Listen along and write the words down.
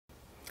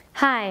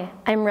Hi,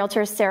 I'm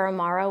Realtor Sarah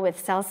Morrow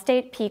with South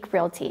State Peak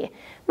Realty.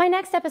 My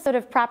next episode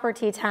of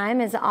Property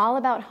Time is all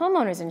about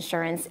homeowners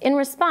insurance in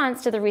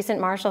response to the recent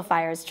Marshall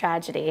Fire's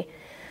tragedy.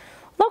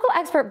 Local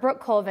expert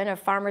Brooke Colvin of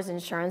Farmers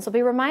Insurance will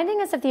be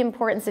reminding us of the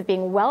importance of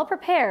being well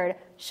prepared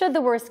should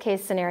the worst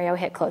case scenario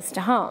hit close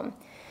to home.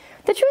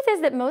 The truth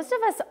is that most of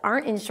us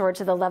aren't insured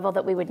to the level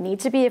that we would need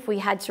to be if we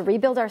had to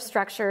rebuild our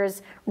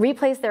structures,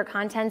 replace their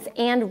contents,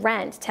 and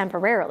rent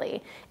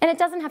temporarily. And it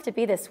doesn't have to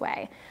be this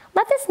way.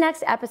 Let this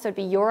next episode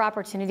be your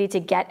opportunity to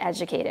get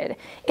educated.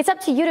 It's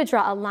up to you to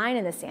draw a line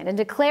in the sand and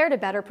declare to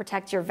better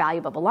protect your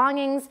valuable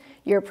belongings,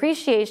 your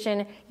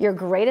appreciation, your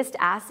greatest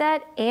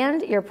asset,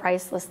 and your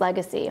priceless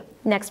legacy.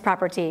 Next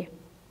property.